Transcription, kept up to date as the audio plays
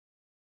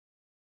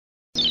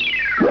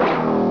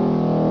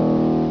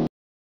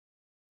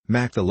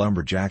Mac the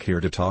Lumberjack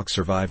here to talk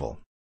survival.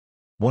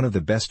 One of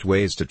the best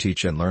ways to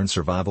teach and learn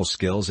survival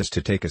skills is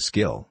to take a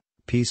skill,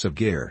 piece of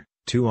gear,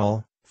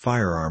 tool,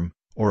 firearm,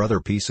 or other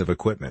piece of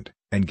equipment,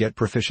 and get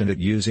proficient at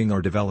using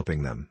or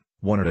developing them,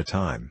 one at a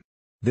time.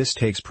 This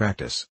takes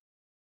practice.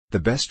 The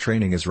best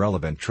training is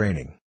relevant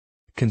training.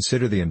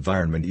 Consider the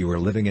environment you are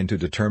living in to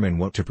determine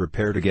what to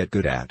prepare to get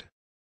good at.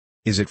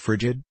 Is it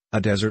frigid,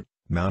 a desert,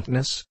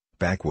 mountainous,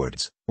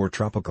 backwoods, or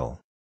tropical?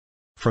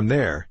 From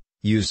there,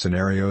 use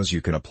scenarios you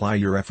can apply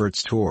your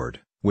efforts toward,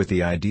 with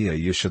the idea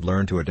you should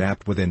learn to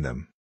adapt within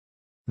them.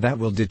 That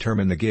will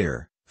determine the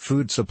gear,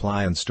 food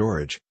supply and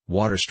storage,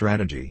 water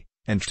strategy,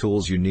 and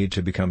tools you need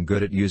to become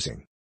good at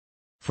using.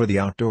 For the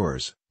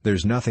outdoors,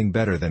 there's nothing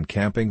better than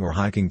camping or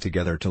hiking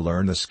together to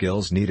learn the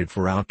skills needed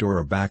for outdoor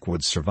or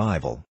backwoods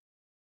survival.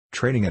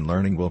 Training and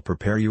learning will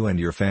prepare you and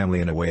your family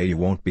in a way you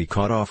won't be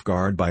caught off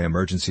guard by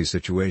emergency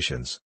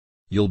situations.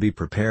 You'll be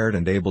prepared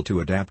and able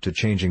to adapt to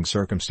changing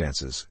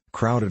circumstances.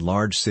 Crowded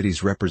large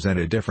cities represent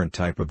a different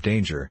type of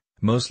danger,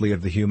 mostly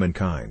of the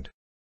humankind.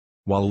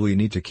 While we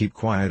need to keep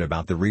quiet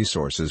about the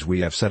resources we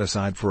have set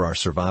aside for our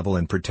survival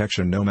and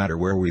protection no matter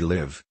where we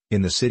live,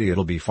 in the city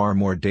it'll be far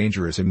more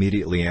dangerous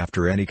immediately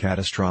after any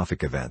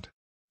catastrophic event.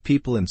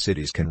 People in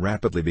cities can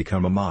rapidly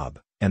become a mob,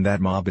 and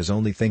that mob is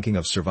only thinking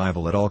of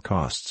survival at all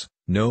costs,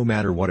 no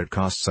matter what it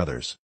costs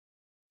others.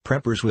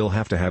 Preppers will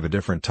have to have a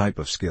different type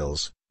of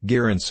skills,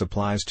 gear and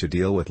supplies to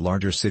deal with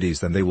larger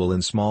cities than they will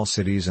in small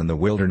cities and the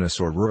wilderness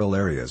or rural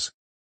areas.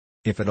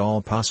 If at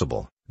all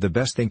possible, the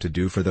best thing to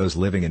do for those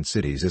living in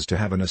cities is to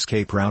have an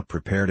escape route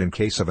prepared in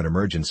case of an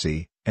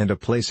emergency, and a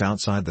place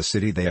outside the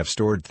city they have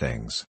stored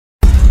things.